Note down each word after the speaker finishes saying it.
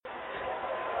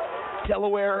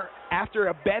Delaware, after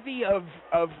a bevy of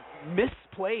missed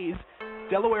plays,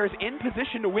 Delaware is in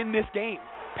position to win this game.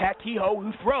 Pat Kehoe,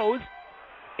 who throws,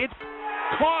 it's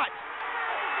caught.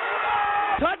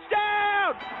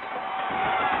 Touchdown!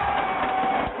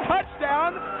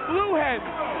 Touchdown, Blue Hens.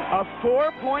 A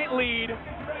 4-point lead,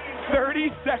 30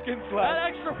 seconds left.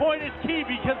 That extra point is key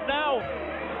because now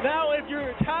if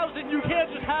you're Towson, you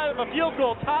can't just have a field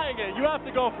goal tying it. You have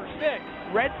to go for 6.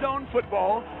 Red zone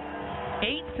football,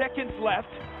 8 seconds left.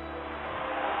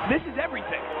 This is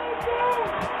everything.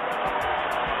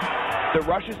 The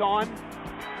rush is on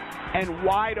and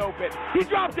wide open. He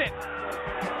dropped it.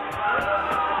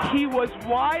 He was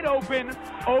wide open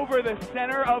over the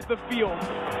center of the field.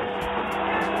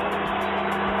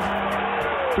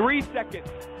 3 seconds.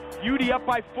 UD up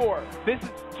by 4. This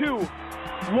is 2,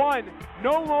 1.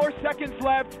 No more seconds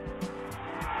left.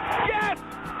 Yes!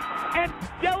 And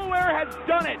Delaware has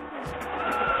done it.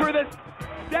 For the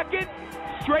second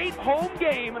straight home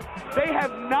game, they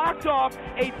have knocked off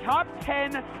a top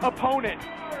 10 opponent.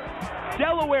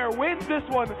 Delaware wins this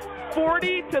one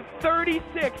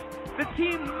 40-36. The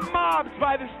team mobbed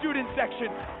by the student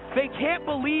section. They can't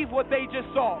believe what they just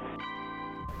saw.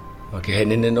 Okay,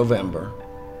 heading into November,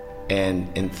 and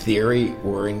in theory,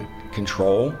 we're in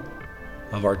control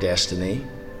of our destiny.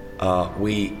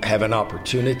 We have an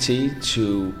opportunity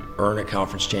to earn a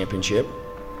conference championship.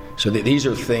 So these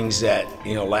are things that,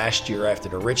 last year after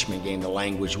the Richmond game, the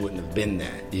language wouldn't have been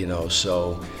that,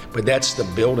 so, but that's the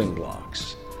building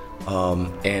blocks.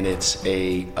 And it's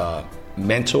a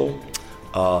mental,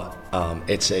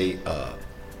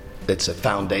 it's a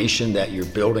foundation that you're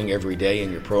building every day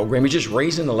in your program. You're just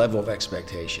raising the level of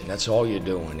expectation. That's all you're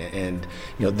doing. And,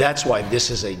 that's why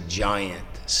this is a giant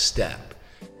step.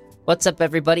 What's up,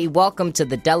 everybody? Welcome to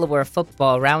the Delaware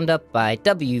Football Roundup by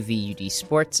WVUD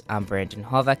Sports. I'm Brandon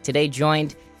Hovek. Today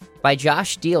joined by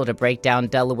Josh Deal to break down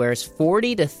Delaware's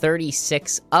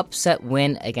 40-36 upset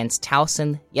win against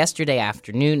Towson yesterday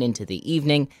afternoon into the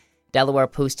evening. Delaware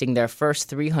posting their first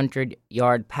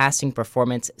 300-yard passing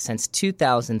performance since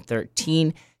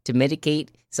 2013 to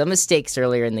mitigate some mistakes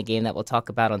earlier in the game that we'll talk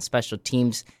about on special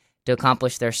teams to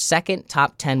accomplish their second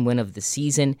top 10 win of the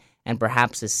season and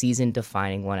perhaps a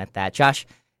season-defining one at that. Josh,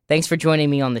 thanks for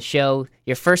joining me on the show.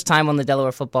 Your first time on the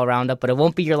Delaware Football Roundup, but it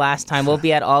won't be your last time. We'll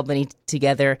be at Albany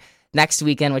together next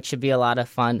weekend, which should be a lot of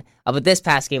fun. But this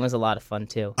past game was a lot of fun,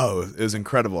 too. Oh, it was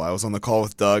incredible. I was on the call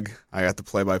with Doug. I got the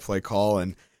play-by-play call,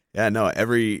 and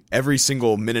every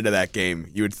single minute of that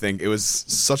game, you would think it was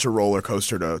such a roller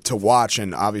coaster to watch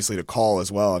and obviously to call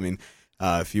as well. I mean,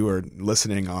 if you were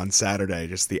listening on Saturday,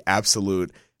 just the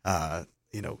absolute,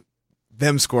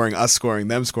 them scoring, us scoring,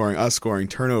 them scoring, us scoring,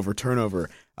 turnover.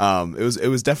 It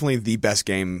was definitely the best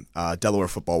game Delaware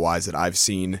football-wise that I've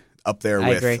seen. Up there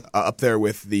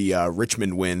with the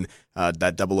Richmond win,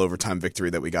 that double overtime victory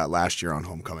that we got last year on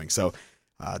homecoming. So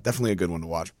definitely a good one to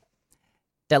watch.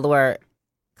 Delaware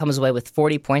comes away with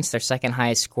 40 points, their second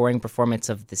highest scoring performance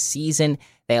of the season.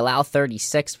 They allow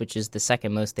 36, which is the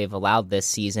second most they've allowed this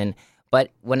season.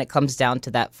 But when it comes down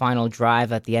to that final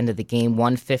drive at the end of the game,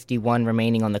 1:51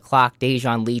 remaining on the clock,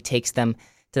 Dejon Lee takes them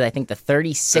to, I think, the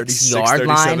 36-yard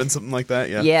line. Something like that,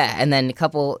 yeah. Yeah, and then a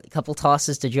couple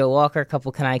tosses to Joe Walker, a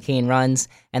couple Kanai Kane runs,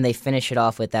 and they finish it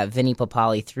off with that Vinny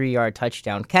Papali 3-yard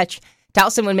touchdown catch.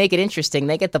 Towson would make it interesting.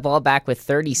 They get the ball back with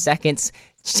 30 seconds.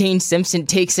 Shane Simpson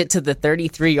takes it to the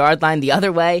 33-yard line the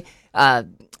other way.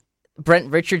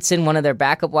 Brent Richardson, one of their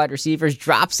backup wide receivers,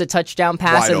 drops a touchdown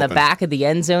pass in the back of the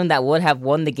end zone that would have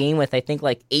won the game with, I think,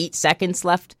 8 seconds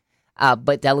left.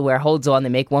 But Delaware holds on. They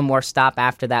make one more stop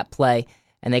after that play,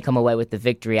 and they come away with the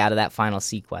victory out of that final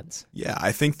sequence. Yeah,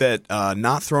 I think that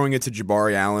not throwing it to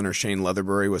Jabari Allen or Shane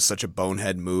Leatherbury was such a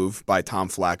bonehead move by Tom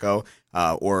Flacco.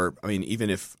 Even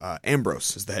if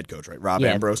Ambrose is the head coach, right? Rob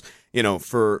Ambrose,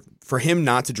 for him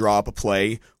not to draw up a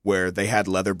play where they had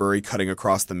Leatherbury cutting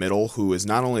across the middle, who is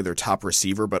not only their top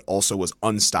receiver, but also was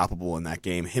unstoppable in that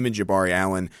game. Him and Jabari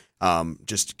Allen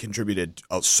just contributed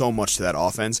so much to that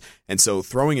offense. And so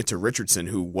throwing it to Richardson,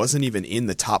 who wasn't even in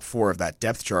the top 4 of that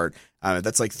depth chart,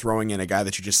 that's like throwing in a guy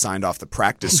that you just signed off the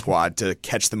practice squad to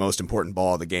catch the most important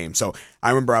ball of the game. So I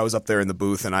remember I was up there in the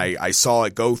booth and I saw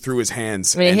it go through his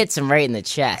hands. It hits him right in the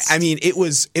chest. I mean, it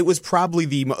was probably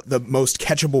the most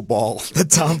catchable ball that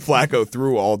Tom Flacco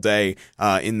threw all day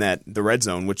in the red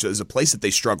zone, which is a place that they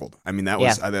struggled. I mean,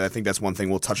 I think that's one thing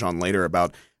we'll touch on later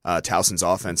about Towson's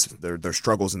offense, their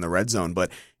struggles in the red zone. But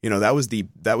that was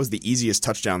the easiest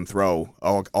touchdown throw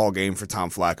all game for Tom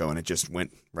Flacco, and it just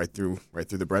went right through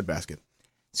the breadbasket.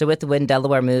 So with the win,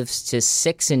 Delaware moves to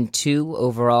 6-2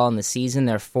 overall in the season.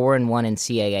 They're 4-1 in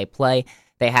CAA play.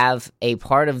 They have a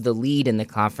part of the lead in the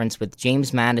conference with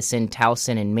James Madison,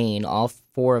 Towson, and Maine. All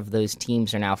four of those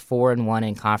teams are now 4-1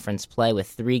 in conference play with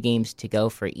 3 games to go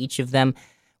for each of them.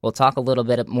 We'll talk a little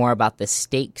bit more about the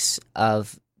stakes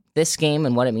of this game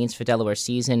and what it means for Delaware's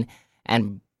season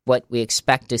and what we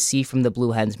expect to see from the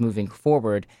Blue Hens moving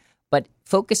forward. But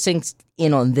focusing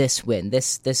in on this win,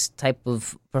 this type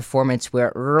of performance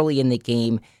where early in the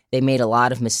game they made a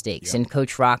lot of mistakes. And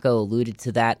Coach Rocco alluded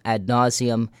to that ad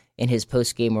nauseum in his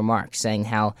post-game remarks, saying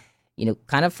how,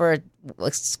 kind of for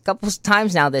a couple of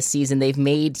times now this season, they've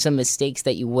made some mistakes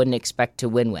that you wouldn't expect to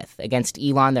win with. Against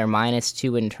Elon, they're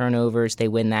 -2 in turnovers. They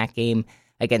win that game.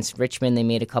 Against Richmond, they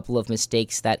made a couple of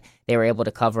mistakes that they were able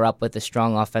to cover up with a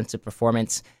strong offensive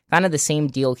performance. Kind of the same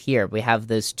deal here. We have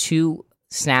those 2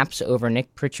 snaps over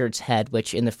Nick Pritchard's head,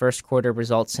 which in the first quarter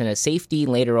results in a safety.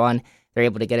 Later on, they're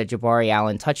able to get a Jabari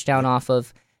Allen touchdown off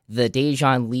of. The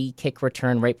Dejon Lee kick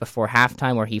return right before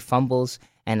halftime where he fumbles,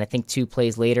 and I think 2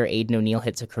 plays later, Aiden O'Neill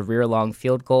hits a career-long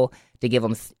field goal to give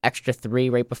him extra 3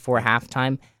 right before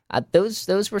halftime.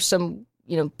 Those were some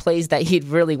plays that he'd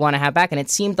really want to have back, and it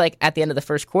seemed like at the end of the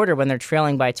first quarter when they're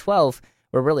trailing by 12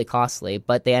 were really costly,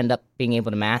 but they end up being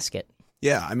able to mask it.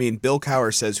 Yeah, I mean, Bill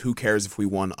Cowher says, "Who cares if we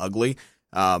won ugly?"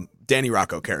 Danny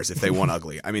Rocco cares if they won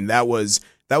ugly. I mean, that was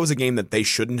a game that they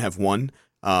shouldn't have won.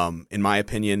 In my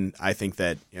opinion, I think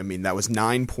that that was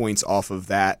 9 points off of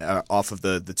that, off of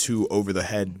the 2 over the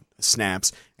head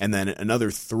snaps, and then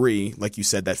another 3, like you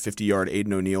said, that 50-yard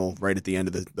Aiden O'Neill right at the end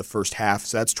of the first half.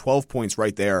 So that's 12 points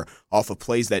right there off of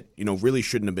plays that really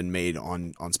shouldn't have been made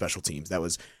on special teams. That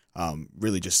was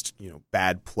really just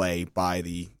bad play by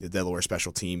the Delaware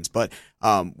special teams, but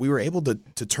we were able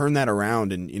to turn that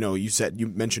around. And you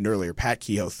mentioned earlier Pat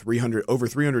Kehoe, over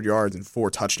 300 yards and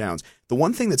 4 touchdowns. The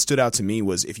one thing that stood out to me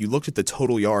was if you looked at the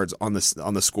total yards on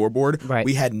the scoreboard, right,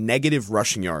 we had negative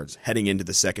rushing yards heading into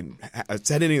the second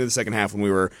half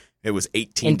when it was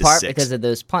 18-6. In part because of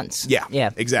those punts.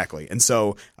 Yeah, exactly. And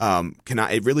so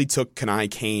it really took Kenai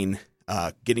Kane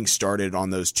getting started on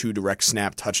those 2 direct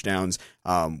snap touchdowns,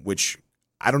 which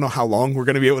I don't know how long we're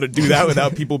going to be able to do that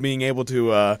without people being able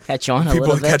to catch on a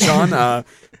little bit. Catch on.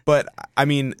 But I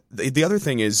mean, the other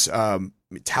thing is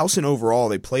Towson overall,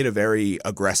 they played a very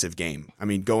aggressive game. I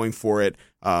mean, going for it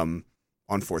on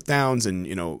 4th downs, and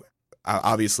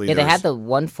obviously they had the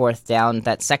 1 4th down,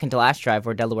 that second to last drive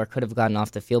where Delaware could have gotten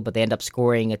off the field, but they end up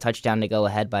scoring a touchdown to go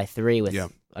ahead by 3 with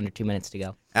under 2 minutes to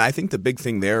go. And I think the big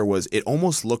thing there was it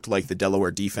almost looked like the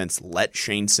Delaware defense let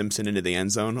Shane Simpson into the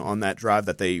end zone on that drive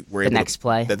that they were able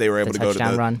to go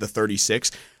to the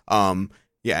 36. And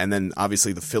then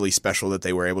obviously the Philly special that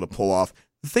they were able to pull off.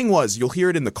 The thing was, you'll hear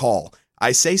it in the call.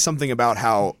 I say something about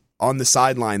how on the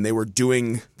sideline they were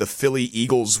doing the Philly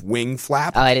Eagles wing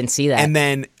flap. Oh, I didn't see that. And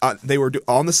then they were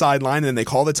on the sideline, and then they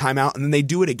call the timeout, and then they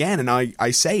do it again. And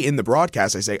I say in the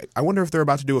broadcast, I wonder if they're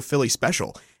about to do a Philly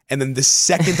special. And then the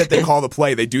second that they call the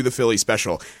play, they do the Philly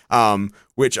special.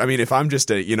 Which, I mean, if I'm just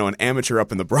an amateur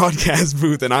up in the broadcast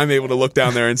booth and I'm able to look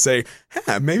down there and say,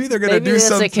 maybe they're going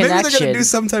to do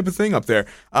some type of thing up there.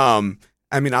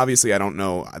 I mean, obviously, I don't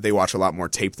know. They watch a lot more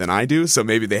tape than I do, so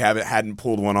maybe they hadn't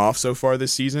pulled one off so far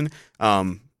this season.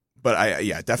 But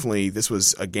definitely, this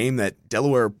was a game that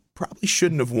Delaware probably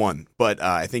shouldn't have won. But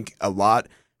I think a lot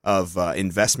of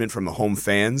investment from the home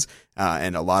fans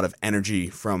and a lot of energy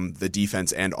from the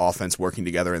defense and offense working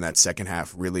together in that second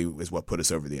half really is what put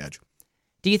us over the edge.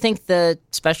 Do you think the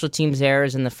special teams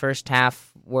errors in the first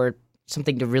half were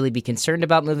something to really be concerned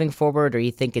about moving forward, or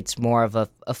you think it's more of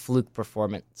a fluke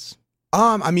performance?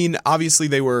 I mean, obviously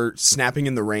they were snapping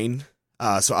in the rain.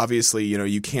 So obviously,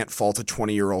 you can't fault a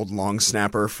 20-year-old long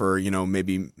snapper for,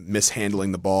 maybe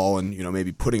mishandling the ball and,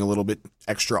 maybe putting a little bit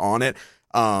extra on it.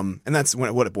 And that's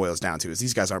what it boils down to is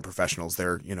these guys aren't professionals.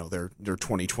 They're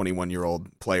 20,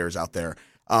 21-year-old players out there.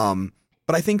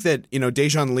 But I think that,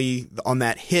 Dejon Lee on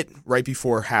that hit right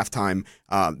before halftime,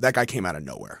 that guy came out of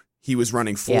nowhere. He was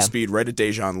running full speed right at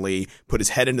Dejon Lee, put his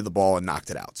head into the ball and knocked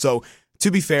it out. So to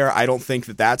be fair, I don't think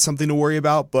that that's something to worry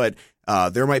about, but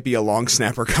there might be a long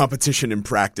snapper competition in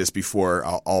practice before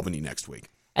Albany next week.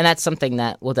 And that's something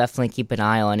that we'll definitely keep an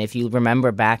eye on. If you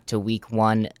remember back to week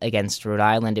 1 against Rhode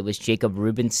Island, it was Jacob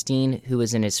Rubenstein, who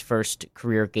was in his first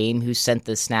career game, who sent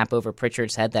the snap over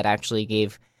Pritchard's head that actually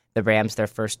gave the Rams their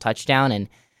first touchdown. And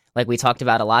like we talked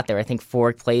about a lot, there were, I think,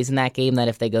 4 plays in that game that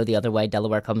if they go the other way,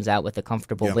 Delaware comes out with a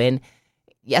comfortable win.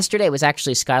 Yesterday was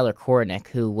actually Skylar Kornick,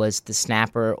 who was the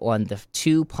snapper on the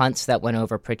 2 punts that went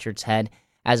over Pritchard's head,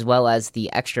 as well as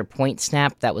the extra point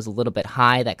snap that was a little bit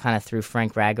high that kind of threw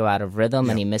Frank Rago out of rhythm,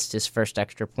 and he missed his first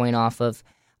extra point off of.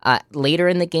 Later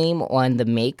in the game, on the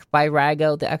make by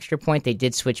Rago, the extra point, they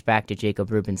did switch back to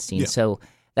Jacob Rubenstein. So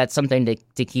that's something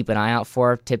to keep an eye out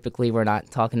for. Typically, we're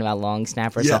not talking about long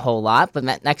snappers Yeah. a whole lot, but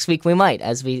next week we might,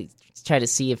 as we try to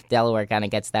see if Delaware kind of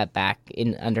gets that back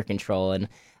under control. And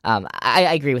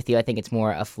I agree with you. I think it's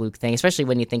more a fluke thing, especially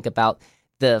when you think about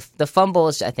the fumble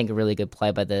is, I think, a really good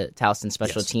play by the Towson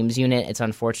special teams unit. It's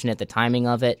unfortunate the timing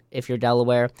of it if you're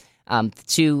Delaware.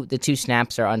 The two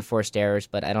snaps are unforced errors,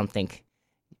 but I don't think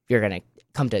you're going to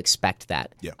come to expect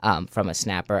that from a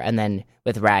snapper. And then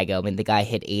with Rago, I mean, the guy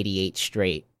hit 88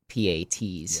 straight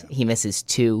PATs. Yeah. He misses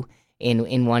 2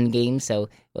 in one game, so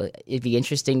it'd be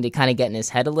interesting to kind of get in his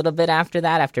head a little bit after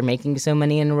that, after making so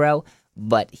many in a row.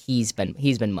 But he's been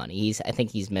money. I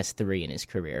think he's missed 3 in his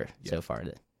career so far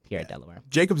here at Delaware.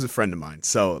 Jacob's a friend of mine,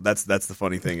 so that's the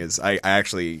funny thing is I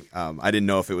actually I didn't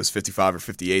know if it was 55 or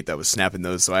 58 that was snapping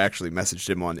those, so I actually messaged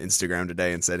him on Instagram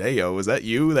today and said, "Hey, yo, was that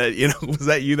you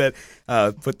that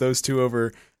put those 2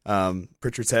 over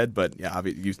Pritchard's head?" But yeah,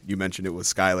 you mentioned it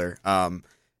was Skyler.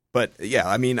 But yeah,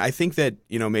 I mean, I think that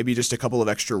maybe just a couple of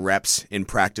extra reps in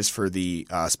practice for the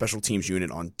special teams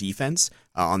unit on defense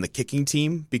on the kicking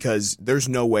team, because there's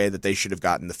no way that they should have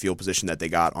gotten the field position that they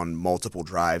got on multiple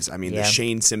drives. I mean, the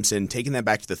Shane Simpson taking that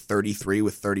back to the 33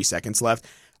 with 30 seconds left.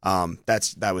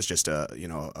 That was just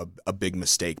a big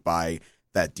mistake by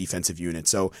that defensive unit.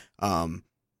 So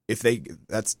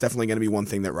that's definitely going to be one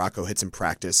thing that Rocco hits in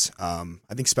practice. I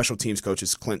think special teams coach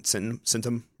is Clint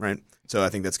Sintum, right? So I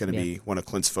think that's going to be one of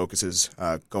Clint's focuses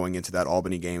going into that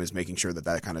Albany game, is making sure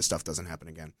that kind of stuff doesn't happen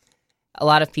again. A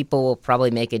lot of people will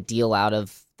probably make a deal out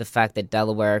of the fact that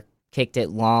Delaware kicked it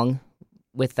long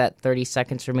with that 30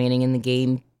 seconds remaining in the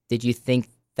game. Did you think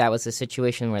that was a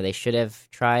situation where they should have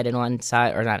tried an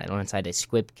onside, or not an onside, a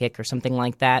squib kick or something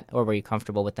like that? Or were you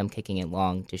comfortable with them kicking it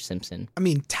long to Simpson? I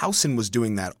mean, Towson was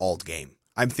doing that all game.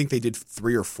 I think they did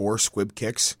 3 or 4 squib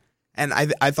kicks. And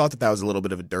I thought that was a little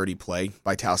bit of a dirty play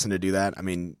by Towson to do that. I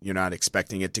mean, you're not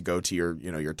expecting it to go to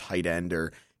your tight end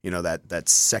or that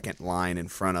second line in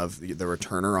front of the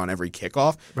returner on every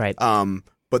kickoff. Right.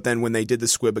 But then when they did the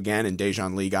squib again and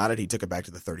Dejan Lee got it, he took it back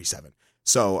to the 37.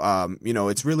 So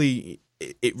it's really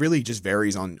just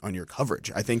varies on your coverage.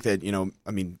 I think that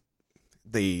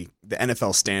the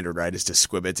NFL standard, right, is to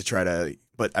squib it to try to.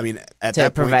 But I mean, to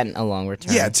prevent a long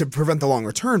return. Yeah, to prevent the long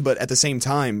return. But at the same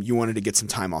time, you wanted to get some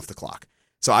time off the clock.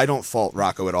 So I don't fault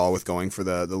Rocco at all with going for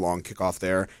the long kickoff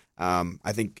there.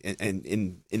 I think, and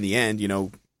in the end,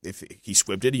 if he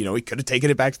squibbed it, he could have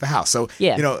taken it back to the house. So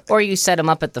or you set him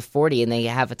up at the 40 and they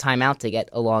have a timeout to get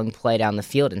a long play down the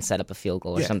field and set up a field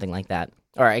goal or something like that.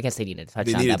 Or I guess they needed a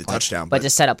touchdown. They needed at that point, touchdown, but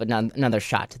just set up another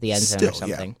shot to the end zone or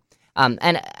something.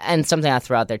 Yeah. And something I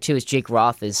throw out there too is Jake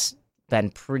Roth has been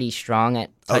pretty strong at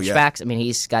touchbacks. I mean,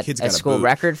 he's got a school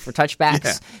record for touchbacks.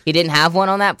 Yeah. He didn't have one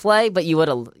on that play, but you would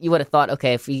have thought,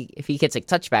 okay, if he gets a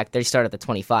touchback, they start at the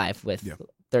 25 with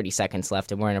 30 seconds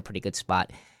left, and we're in a pretty good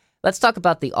spot. Let's talk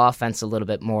about the offense a little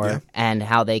bit more and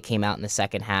how they came out in the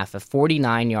second half. A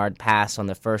 49-yard pass on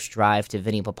the first drive to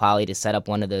Vinny Papali to set up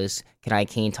one of those Kenai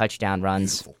Kane touchdown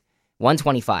runs. Beautiful.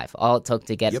 125, all it took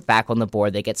to get back on the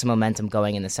board. They get some momentum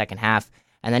going in the second half,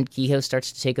 and then Kehoe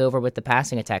starts to take over with the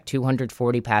passing attack.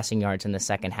 240 passing yards in the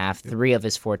second half, 3 of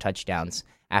his 4 touchdowns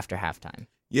after halftime.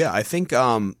 Yeah, I think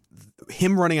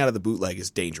him running out of the bootleg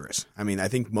is dangerous. I mean, I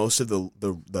think most of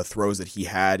the throws that he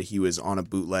had, he was on a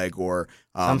bootleg or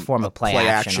some form of play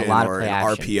action, a lot or of play an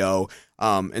action. RPO.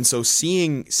 And so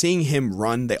seeing him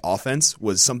run the offense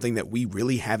was something that we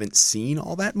really haven't seen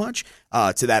all that much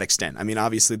to that extent. I mean,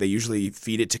 obviously they usually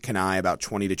feed it to Kenai about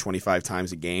 20 to 25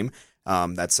 times a game. I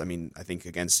think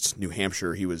against New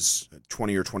Hampshire he was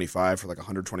 20 or 25 for like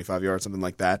 125 yards, something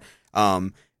like that.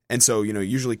 And so,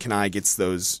 usually Kenai gets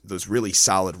those really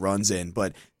solid runs in,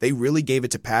 but they really gave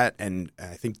it to Pat, and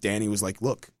I think Danny was like,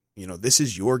 look, this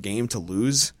is your game to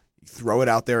lose. Throw it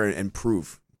out there and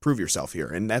prove yourself here.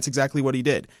 And that's exactly what he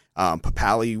did.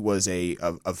 Papali was a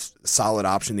solid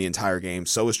option the entire game.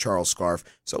 So was Charles Scarf.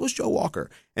 So was Joe Walker.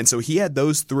 And so he had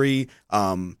those 3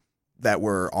 that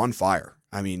were on fire.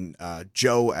 I mean,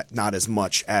 Joe not as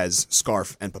much as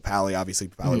Scarf and Papali. Obviously,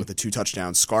 Papali with the 2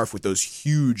 touchdowns. Scarf with those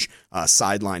huge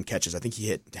sideline catches. I think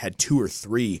he had 2 or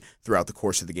 3 throughout the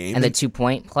course of the game. And the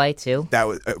 2-point play too. That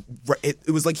was it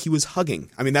was like he was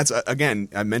hugging. I mean, that's again,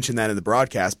 I mentioned that in the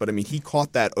broadcast, but I mean, he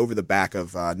caught that over the back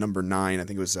of number 9. I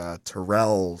think it was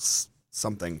Terrell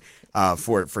something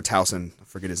for Towson. I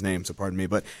forget his name, so pardon me.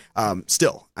 But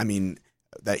still, I mean,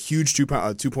 that huge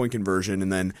 2-point conversion,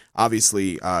 and then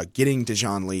obviously getting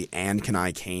Dejan Lee and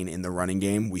Kenai Kane in the running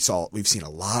game. We've seen a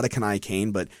lot of Kenai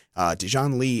Kane, but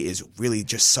Dejan Lee is really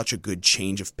just such a good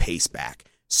change of pace back.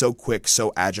 so quick,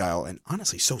 so agile, and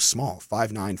honestly so small,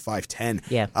 5'9", 5'10".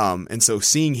 Yeah. And so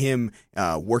seeing him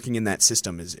working in that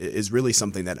system is really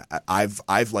something that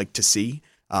I've liked to see.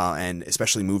 And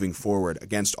especially moving forward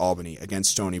against Albany,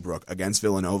 against Stony Brook, against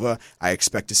Villanova, I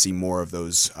expect to see more of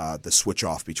those, the switch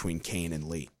off between Kane and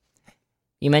Lee.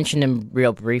 You mentioned him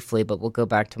real briefly, but we'll go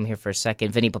back to him here for a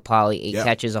second. Vinny Papali, 8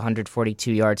 catches,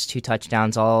 142 yards, 2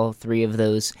 touchdowns, all 3 of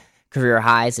those career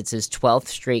highs. It's his 12th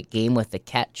straight game with a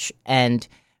catch, and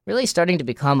really starting to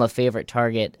become a favorite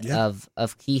target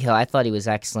of Kehoe. I thought he was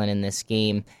excellent in this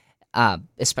game,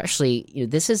 especially,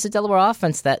 this is a Delaware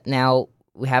offense that now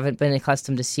we haven't been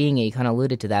accustomed to seeing it. You kind of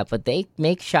alluded to that, but they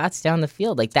make shots down the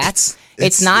field. Like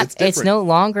it's no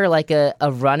longer like a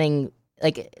running.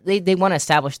 Like they want to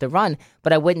establish the run,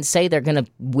 but I wouldn't say they're going to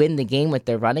win the game with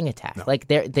their running attack. No. Like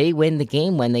they win the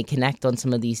game when they connect on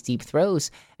some of these deep throws.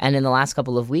 And in the last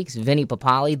couple of weeks, Vinny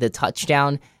Papali, the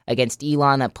touchdown against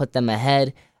Elon that put them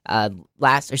ahead. A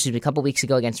couple weeks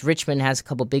ago against Richmond, has a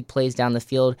couple big plays down the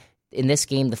field. In this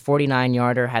game, the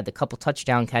 49-yarder had the couple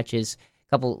touchdown catches,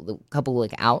 couple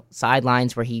like outside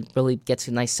lines where he really gets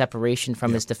a nice separation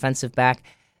from his defensive back.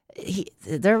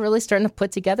 They're really starting to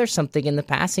put together something in the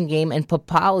passing game, and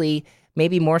Papali,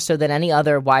 maybe more so than any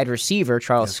other wide receiver,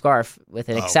 Charles Scarf with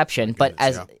an exception, but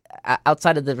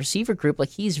outside of the receiver group, like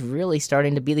he's really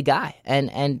starting to be the guy,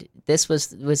 and this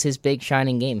was his big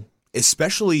shining game.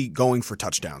 Especially going for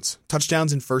touchdowns.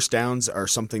 Touchdowns and first downs are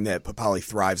something that Papali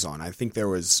thrives on. I think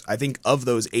of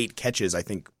those 8 catches,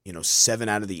 7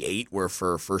 out of the 8 were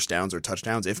for first downs or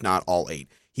touchdowns, if not all 8.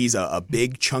 He's a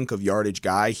big chunk of yardage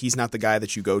guy. He's not the guy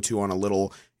that you go to on a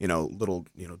little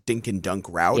dink and dunk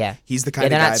route. Yeah. He's the kind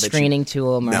of guy that they're not screening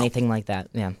to him or anything like that.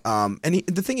 Yeah. And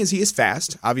the thing is, he is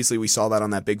fast. Obviously, we saw that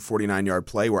on that big 49-yard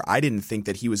play where I didn't think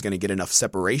that he was going to get enough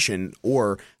separation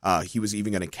or he was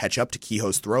even going to catch up to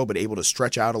Kehoe's throw, but able to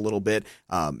stretch out a little bit,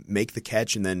 make the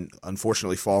catch, and then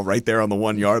unfortunately fall right there on the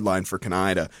 1-yard line for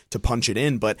Kanai to punch it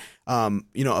in. But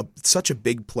such a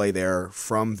big play there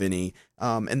from Vinny.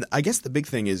 And I guess the big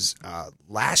thing is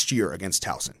last year against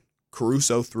Towson,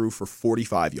 Caruso threw for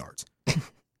 45 yards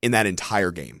in that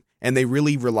entire game. And they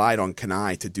really relied on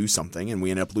Kanai to do something, and we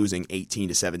ended up losing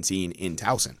 18-17 in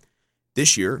Towson.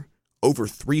 This year, over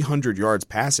 300 yards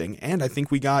passing, and I think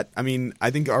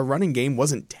our running game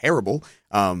wasn't terrible.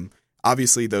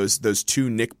 Obviously, those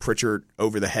 2 Nick Pritchard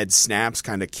over-the-head snaps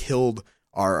kind of killed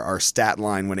our stat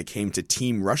line when it came to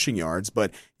team rushing yards.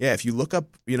 But yeah, if you look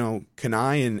up,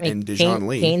 Kanai and Dejon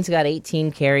Lee. Kane's got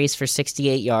 18 carries for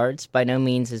 68 yards. By no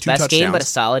means his best touchdowns. Game, but a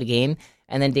solid game.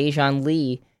 And then Dejon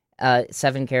Lee,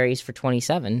 7 carries for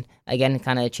 27. Again,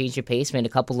 kind of changed the pace, made a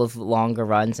couple of longer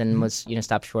runs, and was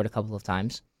stopped short a couple of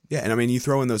times. Yeah, and you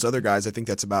throw in those other guys, I think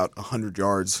that's about 100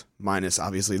 yards minus,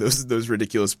 obviously, those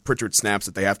ridiculous Pritchard snaps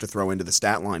that they have to throw into the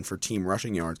stat line for team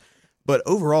rushing yards. But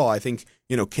overall, I think,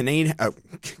 Kanai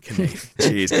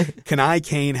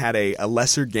Kane had a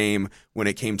lesser game when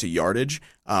it came to yardage,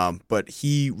 but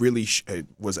he really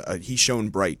he shone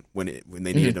bright when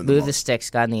they needed him the most. Move the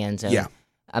sticks, got in the end zone. Yeah.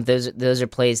 Those are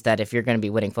plays that if you're going to be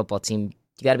winning football team,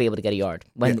 you got to be able to get a yard.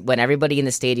 When everybody in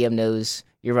the stadium knows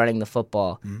you're running the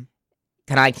football,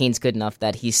 Kanai Kane's good enough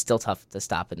that he's still tough to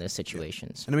stop in those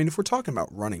situations. And if we're talking about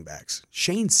running backs,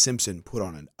 Shane Simpson put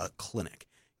on a clinic.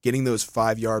 Getting those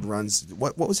 5-yard runs.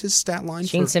 What was his stat line?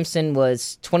 Shane Simpson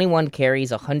was 21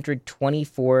 carries,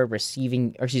 124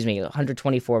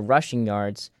 rushing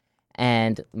yards,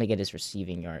 and let me get his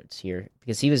receiving yards here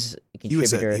because he was a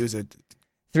contributor. He was a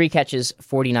 3 catches,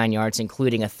 49 yards,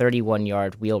 including a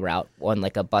 31-yard wheel route on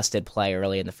like a busted play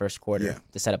early in the first quarter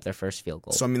to set up their first field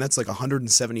goal. So that's like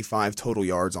 175 total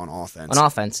yards on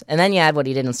offense. And then you add what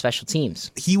he did on special teams.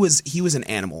 He was an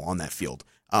animal on that field.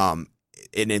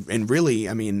 And really,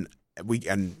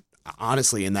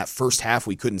 honestly, in that first half,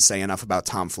 we couldn't say enough about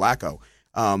Tom Flacco.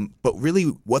 But really,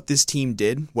 what this team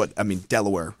did,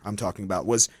 Delaware, I'm talking about,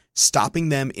 was stopping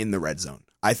them in the red zone.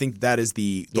 I think that is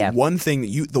the one thing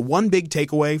the one big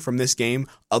takeaway from this game,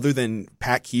 other than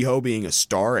Pat Kehoe being a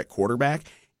star at quarterback,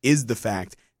 is the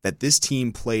fact that this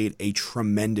team played a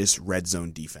tremendous red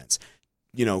zone defense.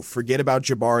 Forget about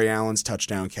Jabari Allen's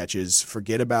touchdown catches.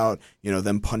 Forget about,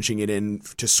 them punching it in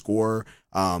to score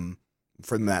from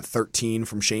that 13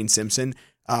 from Shane Simpson.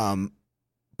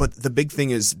 But the big thing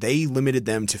is they limited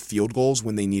them to field goals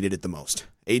when they needed it the most.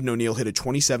 Aiden O'Neal hit a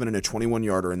 27 and a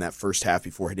 21-yarder in that first half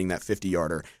before hitting that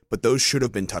 50-yarder, but those should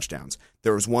have been touchdowns.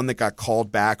 There was one that got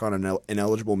called back on an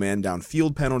ineligible man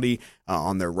downfield penalty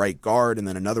on their right guard, and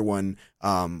then another one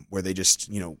where they just,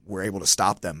 were able to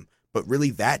stop them. But really,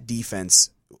 that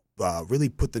defense really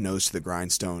put the nose to the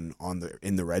grindstone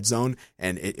in the red zone,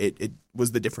 and it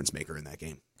was the difference maker in that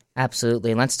game.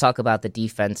 Absolutely. And let's talk about the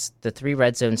defense. The 3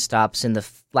 red zone stops in the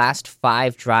last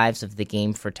 5 drives of the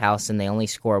game for Towson, they only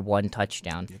score 1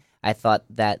 touchdown. Yep. I thought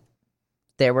that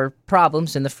there were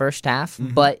problems in the first half,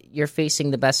 but you're facing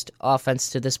the best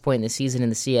offense to this point in the season in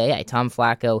the CAA. Tom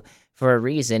Flacco, for a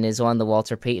reason, is on the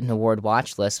Walter Payton Award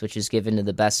watch list, which is given to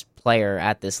the best player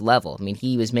at this level. I mean,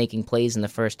 he was making plays in the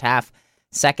first half.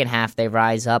 Second half, they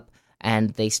rise up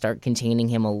and they start containing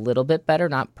him a little bit better,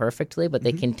 not perfectly, but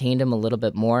they contained him a little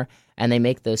bit more, and they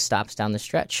make those stops down the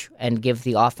stretch and give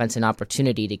the offense an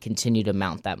opportunity to continue to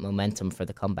mount that momentum for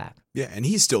the comeback. Yeah, and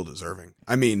he's still deserving.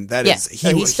 I mean,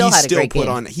 he still had a great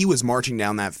game. He was marching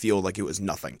down that field like it was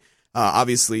nothing.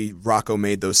 Obviously, Rocco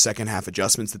made those second half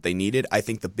adjustments that they needed. I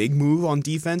think the big move on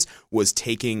defense was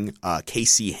taking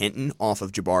KC Hinton off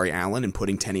of Jabari Allen and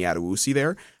putting Tenny Adewusi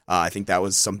there. I think that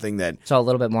was something that saw a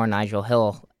little bit more Nigel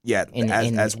Hill. Yeah,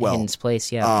 as well. In his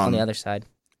place, on the other side.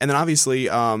 And then obviously,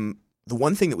 the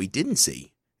one thing that we didn't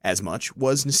see as much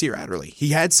was Nasir Adderley. He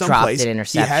had some dropped plays. An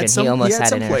interception. He almost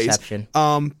had an interception.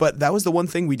 But that was the one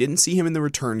thing we didn't see him in the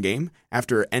return game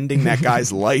after ending that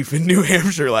guy's life in New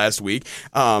Hampshire last week.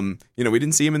 We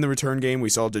didn't see him in the return game. We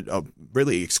saw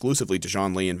really exclusively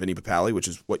Deshaun Lee and Vinny Papali, which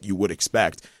is what you would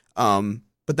expect.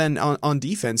 But then on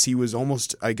defense, he was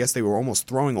almost, I guess they were almost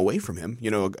throwing away from him.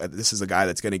 This is a guy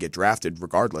that's going to get drafted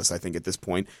regardless, I think, at this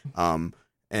point.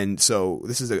 And so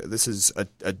this is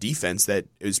a defense that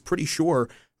is pretty sure.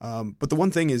 But the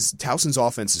one thing is Towson's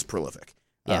offense is prolific.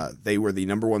 Yeah. They were the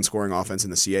number 1 scoring offense in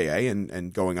the CAA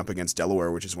and going up against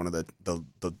Delaware, which is one of the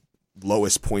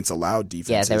lowest points allowed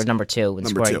defenses. Yeah, they were number 2 in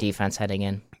scoring defense heading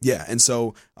in. Yeah, and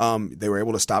so they were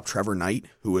able to stop Trevor Knight,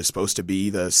 who was supposed to be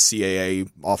the CAA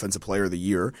Offensive Player of the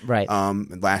Year, right?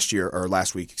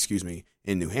 Last week,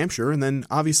 in New Hampshire, and then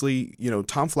obviously,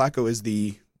 Tom Flacco is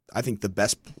I think the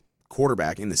best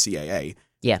quarterback in the CAA.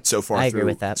 Yeah, so far I agree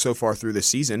with that. So far through this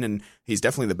season, and he's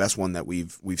definitely the best one that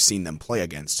we've seen them play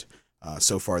against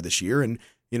so far this year. And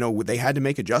they had to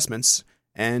make adjustments,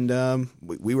 and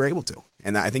we were able to.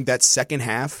 And I think that second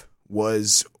half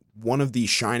was one of the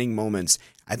shining moments,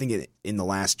 I think, in the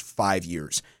last 5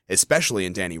 years, especially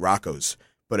in Danny Rocco's.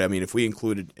 But I mean, if we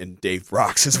included in Dave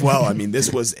Brock's as well, I mean,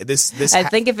 this was this. I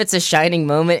think if it's a shining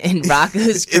moment in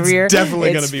Rocco's career,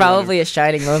 it's probably a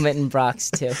shining moment in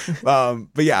Brock's too.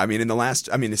 But yeah, I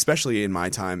mean, especially in my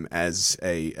time as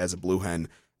a Blue Hen,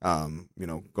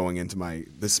 going into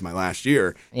this is my last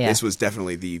year. Yeah. This was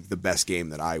definitely the best game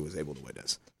that I was able to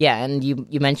witness. Yeah, and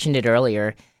you mentioned it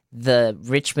earlier. The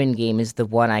Richmond game is the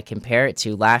one I compare it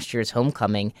to, last year's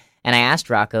homecoming. And I asked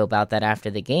Rocco about that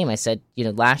after the game. I said,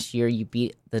 last year you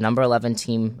beat the number 11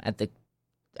 team at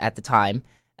the time.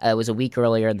 It was a week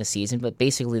earlier in the season, but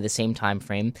basically the same time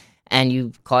frame. And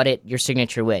you called it your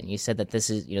signature win. You said that this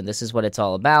is what it's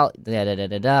all about.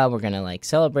 We're gonna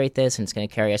celebrate this, and it's gonna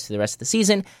carry us through the rest of the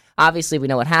season. Obviously, we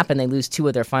know what happened. They lose 2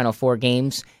 of their final 4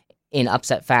 games in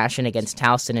upset fashion against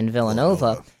Towson and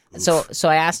Villanova. So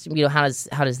I asked him, how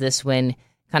does this win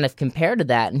kind of compare to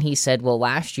that? And he said, well,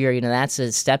 last year, that's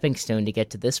a stepping stone to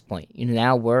get to this point.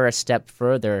 Now we're a step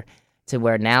further to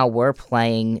where now we're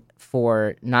playing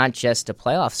for not just a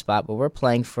playoff spot, but we're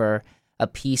playing for a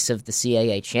piece of the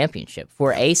CAA championship,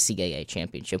 for a CAA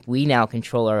championship. We now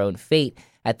control our own fate.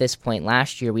 At this point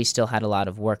last year, we still had a lot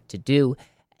of work to do.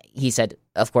 He said,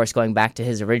 of course, going back to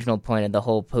his original point of the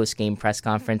whole post-game press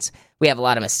conference, we have a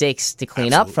lot of mistakes to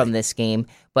clean up from this game,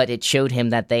 but it showed him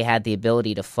that they had the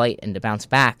ability to fight and to bounce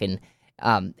back. And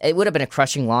it would have been a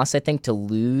crushing loss, I think, to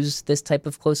lose this type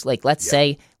of close. Let's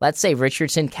say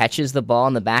Richardson catches the ball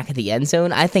in the back of the end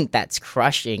zone. I think that's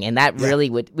crushing, and that really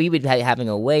we would be having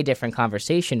a way different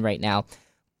conversation right now.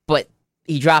 But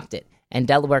he dropped it, and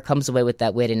Delaware comes away with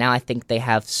that win, and now I think they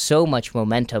have so much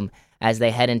momentum as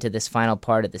they head into this final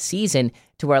part of the season,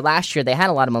 to where last year they had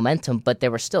a lot of momentum, but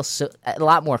there were still a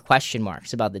lot more question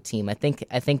marks about the team. I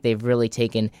think they've really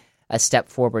taken a step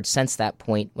forward since that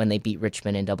point when they beat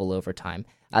Richmond in double overtime.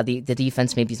 The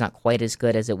defense maybe is not quite as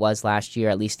good as it was last year,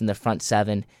 at least in the front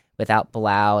 7, without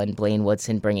Bilal and Blaine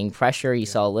Woodson bringing pressure. You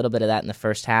saw a little bit of that in the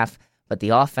first half, but the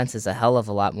offense is a hell of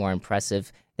a lot more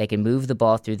impressive. They can move the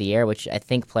ball through the air, which I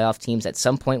think playoff teams at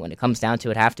some point when it comes down to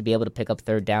it have to be able to pick up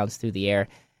third downs through the air.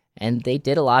 And they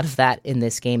did a lot of that in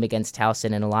this game against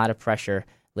Towson, and a lot of pressure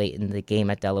late in the game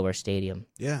at Delaware Stadium.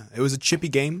 Yeah, it was a chippy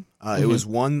game. It was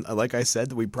one, like I said,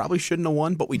 that we probably shouldn't have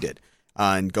won, but we did.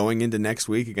 And going into next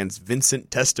week against Vincent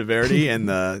Testaverde and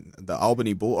the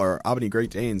Albany Great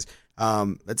Danes,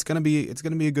 it's gonna be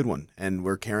a good one. And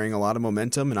we're carrying a lot of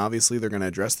momentum, and obviously they're going to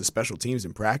address the special teams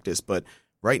in practice. But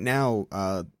right now,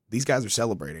 these guys are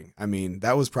celebrating. I mean,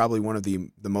 that was probably one of the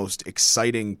most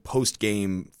exciting post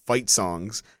game fight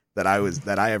songs that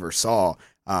I ever saw.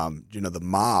 The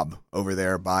mob over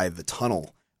there by the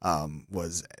tunnel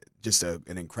was just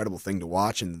an incredible thing to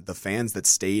watch, and the fans that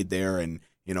stayed there and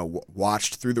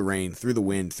watched through the rain, through the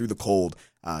wind, through the cold,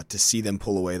 to see them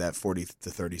pull away that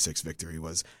 40-36 victory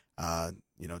was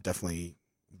definitely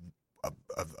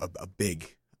a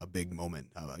big moment.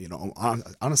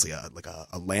 Honestly,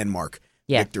 a landmark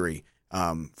victory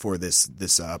for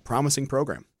this promising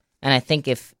program. And I think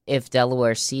if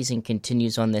Delaware's season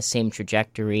continues on this same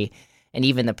trajectory, and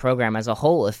even the program as a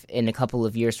whole, if in a couple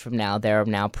of years from now they're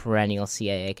now perennial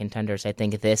CAA contenders, I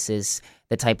think this is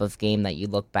the type of game that you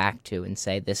look back to and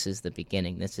say, this is the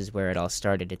beginning. This is where it all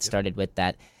started. It started with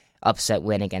that upset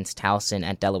win against Towson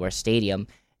at Delaware Stadium.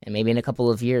 And maybe in a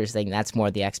couple of years, then that's more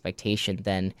the expectation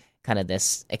than kind of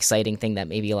this exciting thing that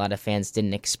maybe a lot of fans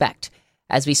didn't expect.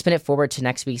 As we spin it forward to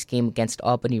next week's game against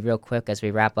Albany real quick as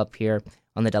we wrap up here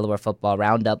on the Delaware Football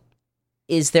Roundup,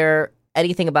 is there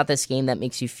anything about this game that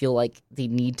makes you feel like they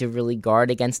need to really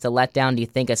guard against a letdown? Do you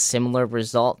think a similar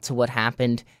result to what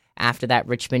happened after that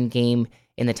Richmond game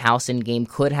in the Towson game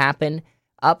could happen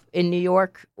up in New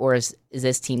York? Or is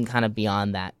this team kind of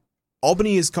beyond that?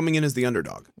 Albany is coming in as the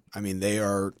underdog. I mean, they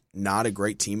are not a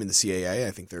great team in the CAA.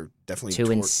 I think they're definitely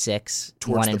 2-6,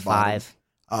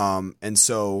 1-5. And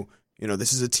so,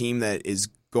 this is a team that is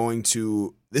going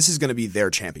to be their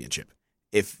championship.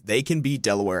 If they can beat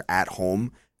Delaware at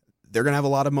home, they're going to have a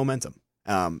lot of momentum.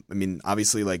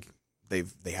 Obviously,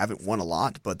 they haven't won a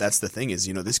lot, but that's the thing is,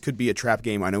 this could be a trap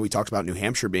game. I know we talked about New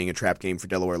Hampshire being a trap game for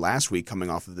Delaware last week, coming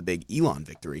off of the big Elon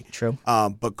victory. True.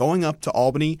 But going up to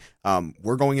Albany,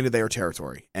 we're going into their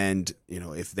territory, and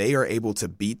if they are able to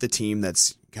beat the team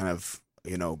that's kind of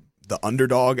the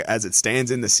underdog as it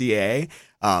stands in the CAA,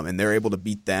 and they're able to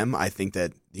beat them, I think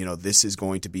that this is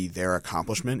going to be their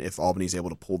accomplishment if Albany's able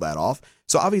to pull that off.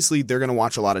 So obviously they're going to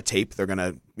watch a lot of tape. They're going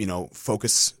to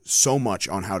focus so much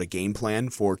on how to game plan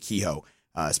for Kehoe,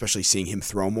 especially seeing him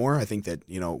throw more. I think that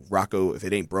Rocco, if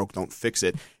it ain't broke, don't fix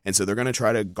it. And so they're going to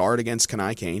try to guard against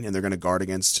Kenai Kane, and they're going to guard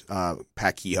against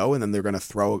Pat Kehoe, and then they're going to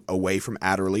throw away from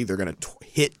Adderley. They're going to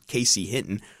hit Casey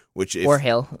Hinton, or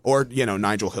Hill, or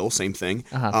Nigel Hill, same thing.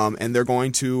 And they're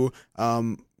going to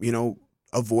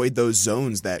avoid those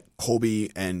zones that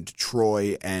Colby and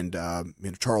Troy and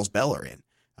Charles Bell are in,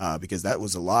 because that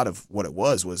was a lot of what it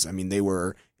was. They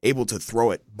were able to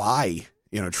throw it by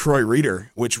Troy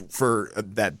Reeder, which for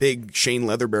that big Shane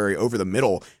Leatherberry over the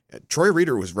middle, Troy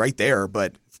Reeder was right there,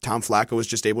 but Tom Flacco was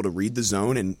just able to read the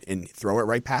zone and throw it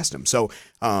right past him. So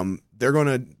they're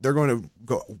going to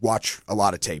go watch a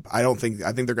lot of tape. I think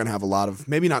they're going to have a lot of,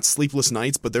 maybe not sleepless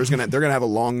nights, but they're going to have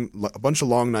a bunch of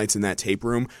long nights in that tape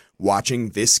room watching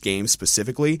this game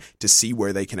specifically to see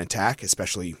where they can attack,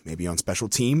 especially maybe on special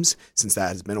teams, since that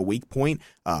has been a weak point.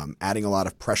 Adding a lot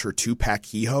of pressure to Pat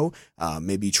Kehoe,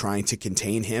 maybe trying to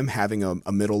contain him, having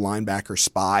a middle linebacker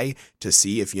spy to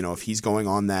see if he's going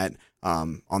on that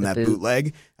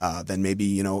bootleg, then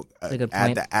maybe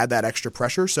add that extra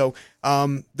pressure. So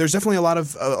there's definitely a lot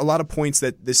of points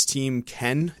that this team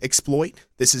can exploit.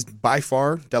 This is by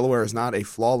far, Delaware is not a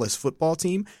flawless football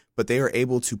team, but they are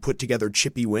able to put together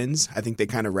chippy wins. I think they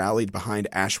kind of rallied behind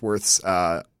Ashworth's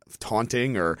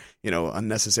taunting or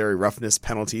unnecessary roughness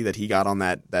penalty that he got on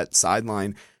that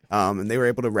sideline, and they were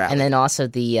able to rally. And then also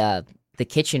the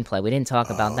kitchen play. We didn't talk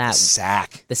about that.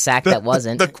 The sack that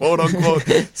wasn't. The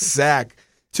quote-unquote sack.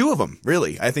 Two of them,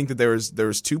 really. I think that there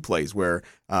was two plays where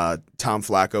Tom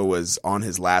Flacco was on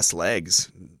his last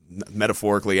legs,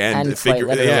 metaphorically and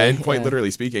quite literally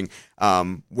speaking,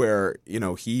 where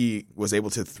he was able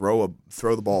to throw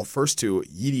the ball first to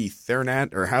Yidi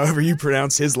Thernat, or however you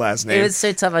pronounce his last name. It was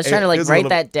so tough. I was trying to write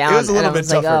that down. It was a little and I was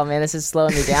bit like, tougher. oh man, this is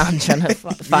slowing me down trying to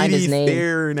find his name.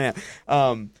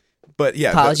 Thernat. But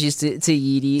yeah, apologies to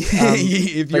Yidi.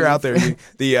 If you're out there,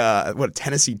 the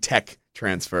Tennessee Tech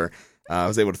transfer. I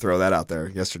was able to throw that out there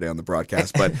yesterday on the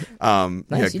broadcast, but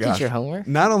nice, you did your homework.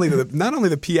 Not only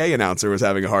the PA announcer was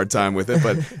having a hard time with it,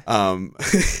 but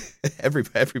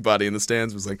everybody in the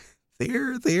stands was like,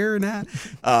 they're not.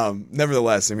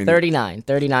 Nevertheless,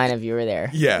 39 of you were there.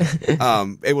 Yeah,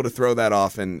 able to throw that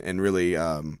off and really,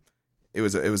 it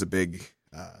was a big.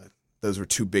 Those were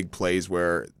two big plays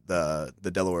where the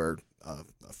Delaware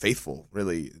faithful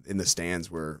really in the stands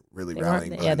were really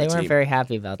rallying. They weren't very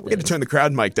happy about this. We had to turn the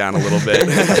crowd mic down a little bit.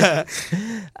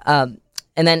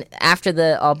 And then after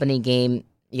the Albany game,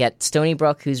 you got Stony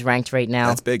Brook, who's ranked right now.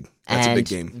 That's big. That's a big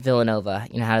game. Villanova.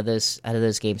 How do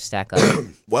those games stack up?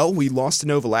 Well, we lost to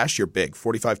Nova last year big,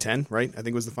 45-10, right? I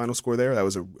think was the final score there. That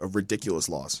was a ridiculous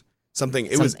loss.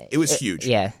 It was huge.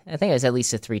 Yeah, I think it was at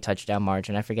least a 3-touchdown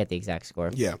margin. I forget the exact score.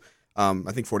 Yeah.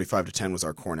 I think 45-10 was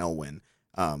our Cornell win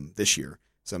this year.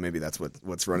 So maybe that's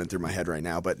what's running through my head right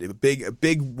now. But a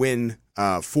big win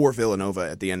for Villanova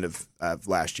at the end of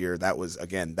last year. That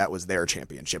was their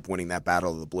championship, winning that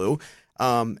Battle of the Blue.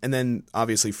 And then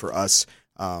obviously for us,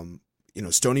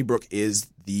 Stony Brook is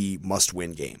the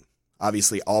must-win game.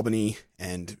 Obviously, Albany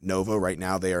and Nova right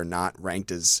now, they are not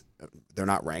ranked,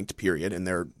 period, and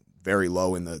they're very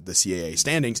low in the CAA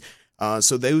standings.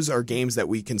 So those are games that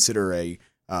we consider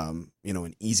an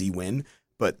easy win,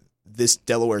 but this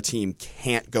Delaware team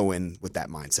can't go in with that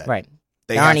mindset. Right.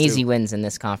 There aren't easy wins in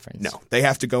this conference. No, they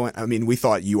have to go in. I mean, we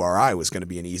thought URI was going to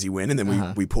be an easy win, and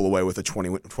then we pull away with a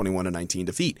 21-19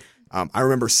 defeat. I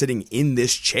remember sitting in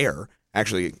this chair,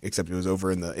 actually, except it was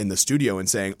over in the studio, and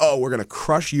saying, "Oh, we're going to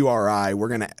crush URI. We're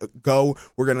going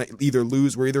to either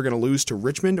lose. We're either going to lose to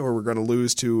Richmond or we're going to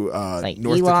lose to North Elon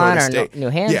Dakota State, New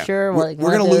Hampshire. Yeah, we're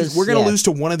going to lose. We're going to lose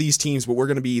to one of these teams, but we're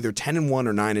going to be either 10-1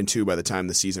 or 9-2 by the time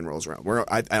the season rolls around.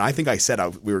 I think I said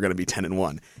we were going to be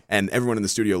 10-1, and everyone in the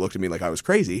studio looked at me like I was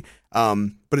crazy.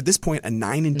 But at this point, a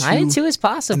 9-2, 9-2 is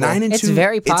possible. 9-2, it's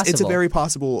very possible. It's a very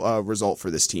possible result for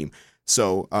this team.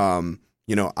 So.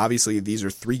 Obviously these are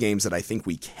 3 games that I think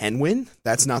we can win.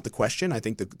 That's not the question. I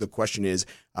think the question is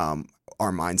our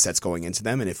mindsets going into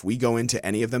them. And if we go into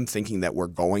any of them thinking that we're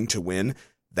going to win,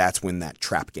 that's when that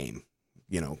trap game,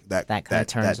 that kind of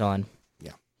turns on.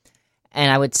 Yeah.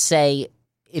 And I would say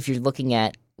if you're looking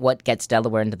at what gets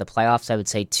Delaware into the playoffs, I would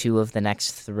say 2 of the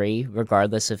next 3,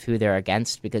 regardless of who they're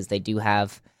against, because they do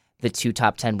have the 2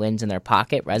 top 10 wins in their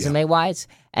pocket resume-wise,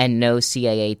 and no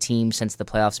CAA team since the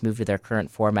playoffs moved to their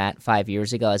current format 5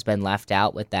 years ago has been left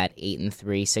out with that 8-3,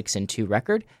 6-2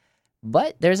 record.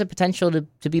 But there's a potential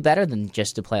to be better than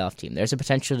just a playoff team. There's a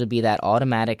potential to be that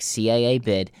automatic CAA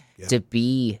bid, to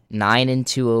be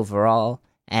 9-2 overall,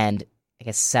 and I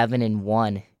guess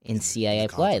 7-1 in CAA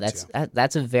play.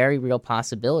 That's a very real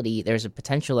possibility. There's a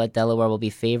potential that Delaware will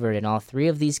be favored in all 3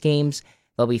 of these games.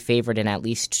 They'll be favored in at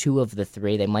least 2 of the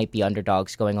 3. They might be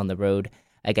underdogs going on the road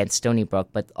against Stony Brook,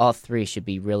 but all 3 should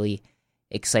be really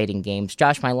exciting games.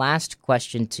 Josh, my last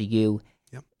question to you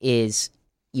is,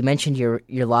 you mentioned your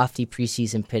lofty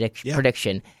preseason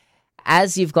prediction.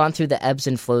 As you've gone through the ebbs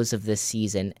and flows of this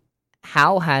season,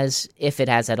 how has, if it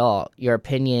has at all, your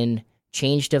opinion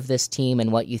changed of this team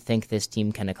and what you think this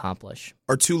team can accomplish?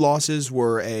 Our 2 losses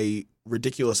were a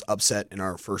ridiculous upset in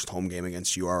our first home game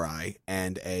against URI,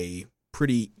 and a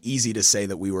pretty easy to say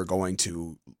that we were going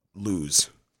to lose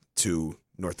to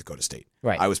North Dakota State.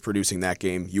 Right. I was producing that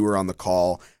game. You were on the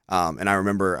call. And I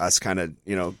remember us kind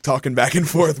of, talking back and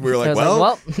forth. We were like,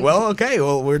 okay,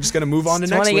 we're just going to move on to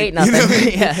next week.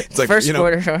 28-0. Yeah. It's like, first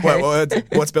quarter.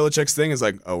 What's Belichick's thing is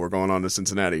like, oh, we're going on to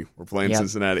Cincinnati. We're playing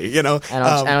Cincinnati, I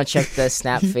don't check the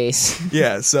snap face.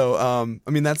 Yeah. So,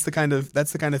 that's the kind of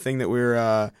thing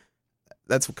that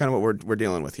that's kind of what we're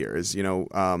dealing with here is,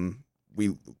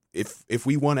 if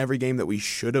we won every game that we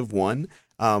should have won,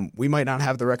 we might not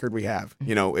have the record we have.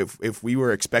 If we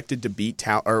were expected to beat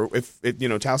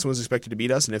Towson was expected to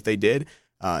beat us, and if they did,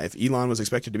 if Elon was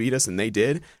expected to beat us and they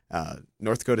did,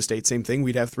 North Dakota State, same thing,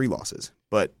 we'd have 3 losses.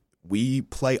 But we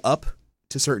play up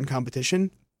to certain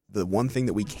competition. The one thing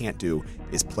that we can't do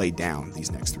is play down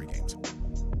these next 3 games.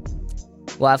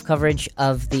 We'll have coverage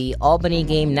of the Albany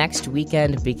game next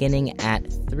weekend beginning at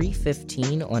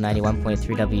 3:15 on 91.3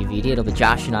 WVD. It'll be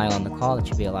Josh and I on the call. It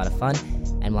should be a lot of fun.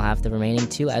 And we'll have the remaining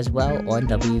 2 as well on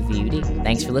WVUD.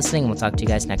 Thanks for listening, and we'll talk to you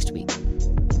guys next week.